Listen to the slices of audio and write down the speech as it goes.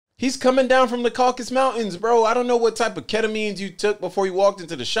He's coming down from the Caucasus Mountains, bro. I don't know what type of ketamines you took before you walked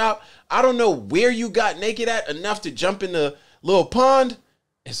into the shop. I don't know where you got naked at enough to jump in the little pond.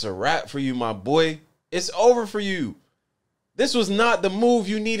 It's a wrap for you, my boy. It's over for you. This was not the move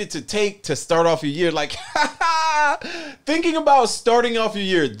you needed to take to start off your year. Like, thinking about starting off your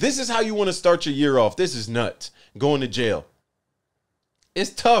year. This is how you want to start your year off. This is nuts. Going to jail. It's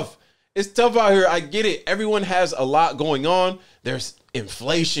tough. It's tough out here. I get it. Everyone has a lot going on. There's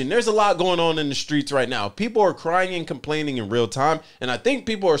inflation. There's a lot going on in the streets right now. People are crying and complaining in real time. And I think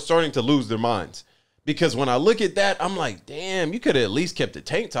people are starting to lose their minds. Because when I look at that, I'm like, damn, you could have at least kept the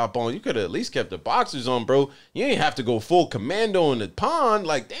tank top on. You could have at least kept the boxers on, bro. You ain't have to go full commando in the pond.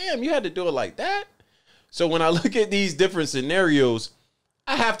 Like, damn, you had to do it like that. So when I look at these different scenarios,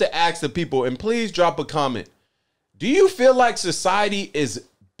 I have to ask the people, and please drop a comment. Do you feel like society is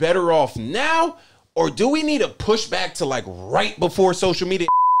better off now? Or do we need a push back to like right before social media?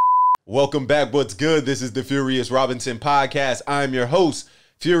 Welcome back. What's good? This is the Furious Robinson podcast. I'm your host,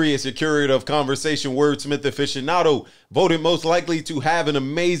 Furious, your curator of conversation, wordsmith aficionado, voted most likely to have an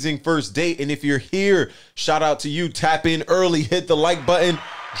amazing first date. And if you're here, shout out to you. Tap in early, hit the like button,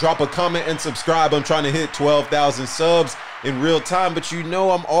 drop a comment and subscribe. I'm trying to hit 12,000 subs in real time, but you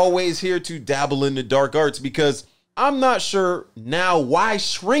know I'm always here to dabble in the dark arts because I'm not sure now why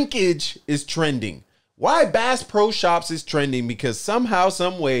shrinkage is trending. Why Bass Pro Shops is trending, because somehow,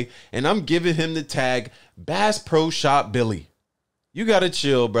 some way, and I'm giving him the tag Bass Pro Shop Billy. You gotta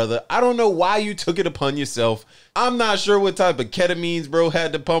chill, brother. I don't know why you took it upon yourself. I'm not sure what type of ketamines bro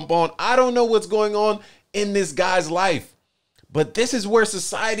had to pump on. I don't know what's going on in this guy's life. But this is where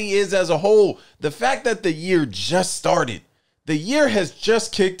society is as a whole. The fact that the year just started. The year has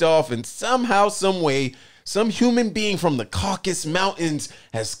just kicked off, and somehow, some way, some human being from the Caucasus Mountains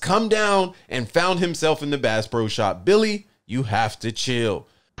has come down and found himself in the Bass Pro Shop. Billy, you have to chill.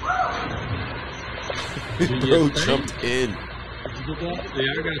 Bro jumped in. Did you get that?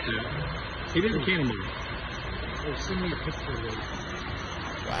 Yeah, I got that. He didn't cannibal. Oh, send me a picture of it.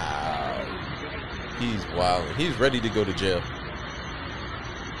 Wow. He's wild. He's ready to go to jail.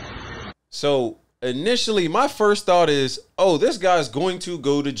 So initially, my first thought is, oh, this guy's going to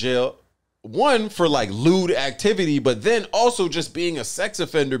go to jail. One, for like lewd activity, but then also just being a sex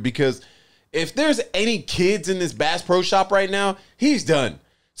offender, because if there's any kids in this Bass Pro Shop right now, he's done.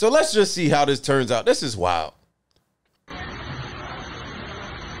 So let's just see how this turns out. This is wild.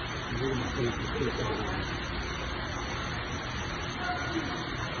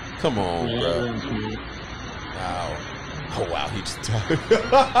 Come on, bro. Wow. Oh, wow. He just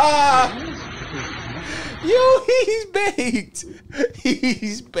died. Yo, he's baked.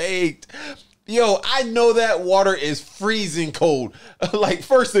 He's baked. Yo, I know that water is freezing cold. Like,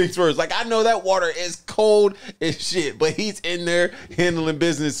 first things first, like, I know that water is cold as shit, but he's in there handling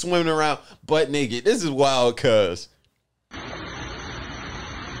business, swimming around butt naked. This is wild, cuz.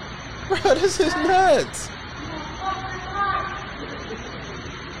 Bro, this is nuts.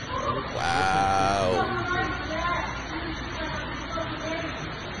 Wow.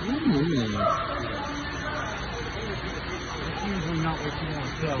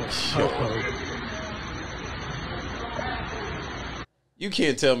 You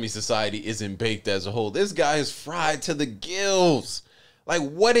can't tell me society isn't baked as a whole. This guy is fried to the gills. Like,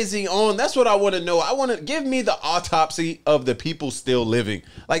 what is he on? That's what I want to know. I want to give me the autopsy of the people still living.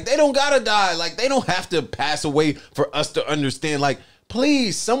 Like, they don't gotta die. Like, they don't have to pass away for us to understand. Like,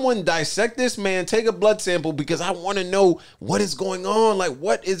 please, someone dissect this man, take a blood sample, because I want to know what is going on. Like,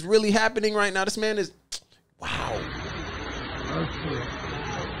 what is really happening right now? This man is, wow.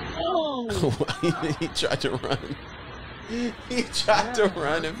 Oh. He tried to run. He tried to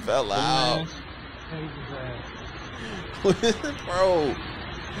run and fell out. Bro.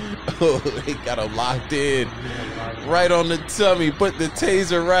 Oh, he got him locked in. Right on the tummy. Put the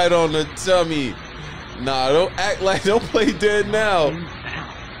taser right on the tummy. Nah, don't act like, don't play dead now.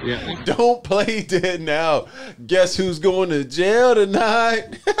 Yeah. Don't play dead now. Guess who's going to jail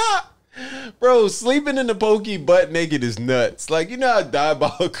tonight? Bro, sleeping in the pokey butt naked is nuts. Like, you know how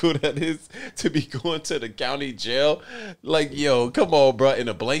diabolical that is to be going to the county jail? Like, yo, come on, bro, in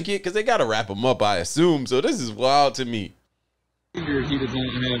a blanket? Because they got to wrap him up, I assume. So this is wild to me. He did not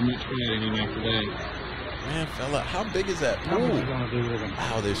have much fight in him after that. Man, fella, how big is that pool?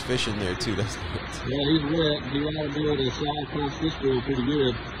 Wow, there's fish in there, too. That's nuts. Yeah, he's wet. He ought to be able to slide across this pool pretty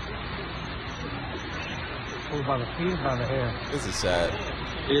good. Oh, by the feet, by the hair. This is sad.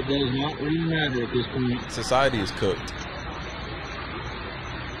 It does not really matter at this point. Society is cooked.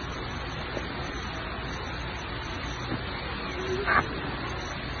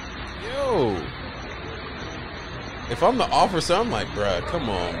 Yo. If if I'm the officer, I'm like, bruh, come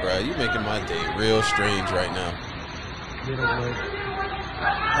on, bruh. You making my day real strange right now. Get away.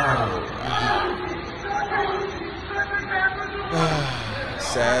 Oh, wow.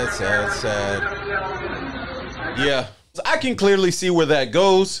 Sad, sad, sad. Yeah, I can clearly see where that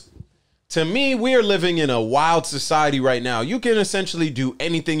goes. To me, we are living in a wild society right now. You can essentially do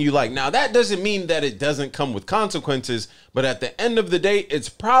anything you like. Now, that doesn't mean that it doesn't come with consequences, but at the end of the day, it's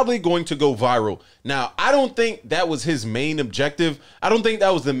probably going to go viral. Now, I don't think that was his main objective. I don't think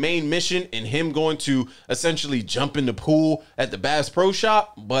that was the main mission in him going to essentially jump in the pool at the Bass Pro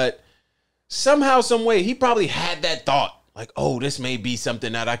Shop, but somehow, some way, he probably had that thought. Like, oh, this may be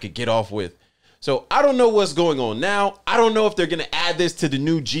something that I could get off with. So I don't know what's going on now. I don't know if they're going to add this to the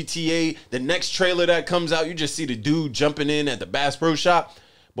new GTA, the next trailer that comes out. You just see the dude jumping in at the Bass Pro Shop.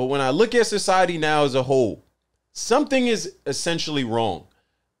 But when I look at society now as a whole, something is essentially wrong.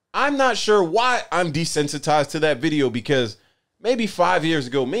 I'm not sure why I'm desensitized to that video, because maybe 5 years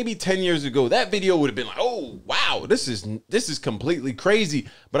ago, maybe 10 years ago, that video would have been like, oh, wow, this is completely crazy.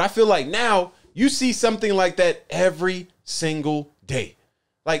 But I feel like now you see something like that every single day.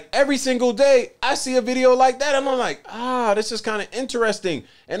 Like every single day, I see a video like that, and I'm like, this is kind of interesting.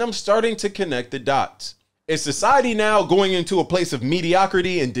 And I'm starting to connect the dots. Is society now going into a place of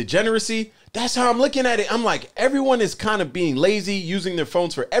mediocrity and degeneracy? That's how I'm looking at it. I'm like, everyone is kind of being lazy, using their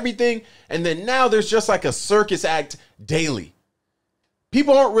phones for everything. And then now there's just like a circus act daily.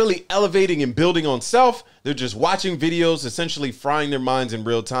 People aren't really elevating and building on self. They're just watching videos, essentially frying their minds in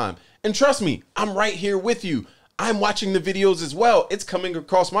real time. And trust me, I'm right here with you. I'm watching the videos as well. It's coming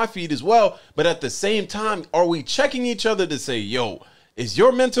across my feed as well. But at the same time, are we checking each other to say, yo, is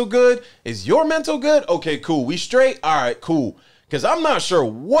your mental good? Is your mental good? Okay, cool. We straight? All right, cool. Because I'm not sure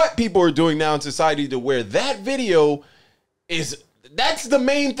what people are doing now in society to where that video is, that's the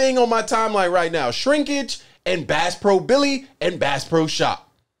main thing on my timeline right now. Shrinkage and Bass Pro Billy and Bass Pro Shop.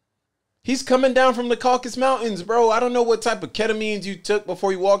 He's coming down from the Caucasus Mountains, bro. I don't know what type of ketamines you took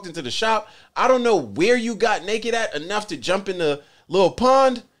before you walked into the shop. I don't know where you got naked at enough to jump in the little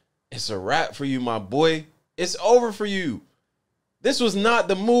pond. It's a wrap for you, my boy. It's over for you. This was not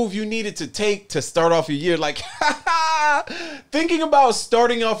the move you needed to take to start off your year. Like, thinking about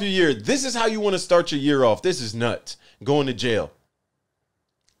starting off your year. This is how you want to start your year off. This is nuts. Going to jail.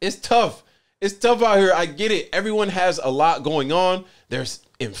 It's tough. It's tough out here. I get it. Everyone has a lot going on. There's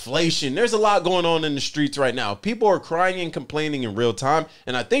inflation. There's a lot going on in the streets right now. People are crying and complaining in real time.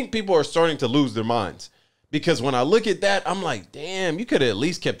 And I think people are starting to lose their minds. Because when I look at that, I'm like, damn, you could have at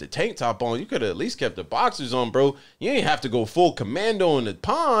least kept the tank top on. You could have at least kept the boxers on, bro. You ain't have to go full commando in the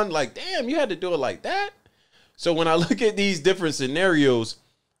pond. Like, damn, you had to do it like that. So when I look at these different scenarios,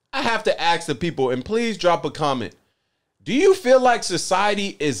 I have to ask the people, and please drop a comment. Do you feel like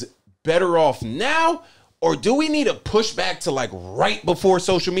society is better off now? Or do we need to push back to like right before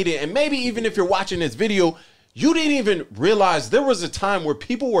social media? And maybe even if you're watching this video, you didn't even realize there was a time where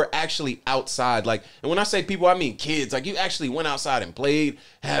people were actually outside. Like, and when I say people, I mean kids. Like, you actually went outside and played,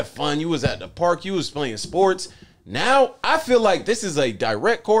 had fun. You was at the park. You was playing sports. Now, I feel like this is a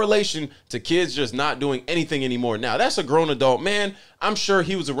direct correlation to kids just not doing anything anymore. Now, that's a grown adult man. I'm sure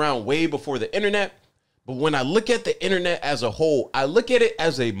he was around way before the internet. But when I look at the internet as a whole, I look at it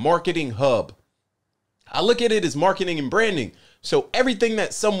as a marketing hub. I look at it as marketing and branding. So everything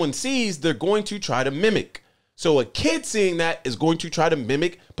that someone sees, they're going to try to mimic. So a kid seeing that is going to try to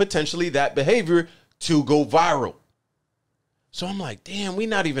mimic potentially that behavior to go viral. So I'm like, damn, we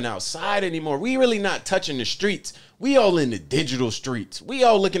not even outside anymore. We really not touching the streets. We all in the digital streets. We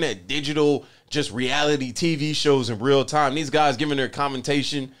all looking at digital, just reality TV shows in real time. These guys giving their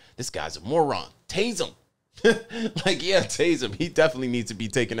commentation. This guy's a moron. Tase him. Like, yeah, tase him. He definitely needs to be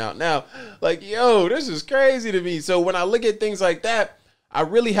taken out now. Like, yo, this is crazy to me. So when I look at things like that, I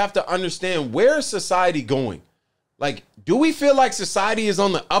really have to understand, where is society going? Like, do we feel like society is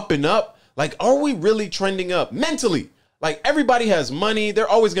on the up and up? Like, are we really trending up mentally? Like, everybody has money. They're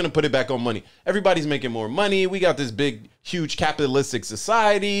always going to put it back on money. Everybody's making more money. We got this big, huge capitalistic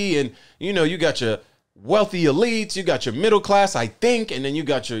society. And, you know, you got your wealthy elites, you got your middle class, I think, and then you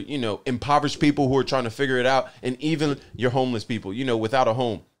got your, you know, impoverished people who are trying to figure it out, and even your homeless people, you know, without a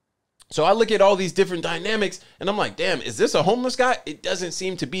home. So I look at all these different dynamics, and I'm like, damn, is this a homeless guy? It doesn't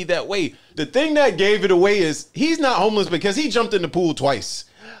seem to be that way. The thing that gave it away is he's not homeless because he jumped in the pool twice.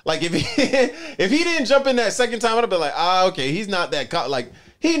 Like, if he didn't jump in that second time, I'd be like, okay, he's not that, like,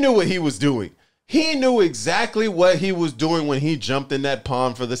 he knew what he was doing. He knew exactly what he was doing when he jumped in that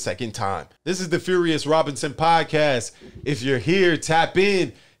pond for the second time. This is the Furious Robinson podcast. If you're here, tap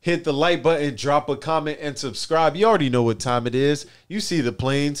in, hit the like button, drop a comment, and subscribe. You already know what time it is. You see the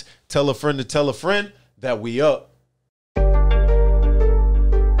planes. Tell a friend to tell a friend that we up.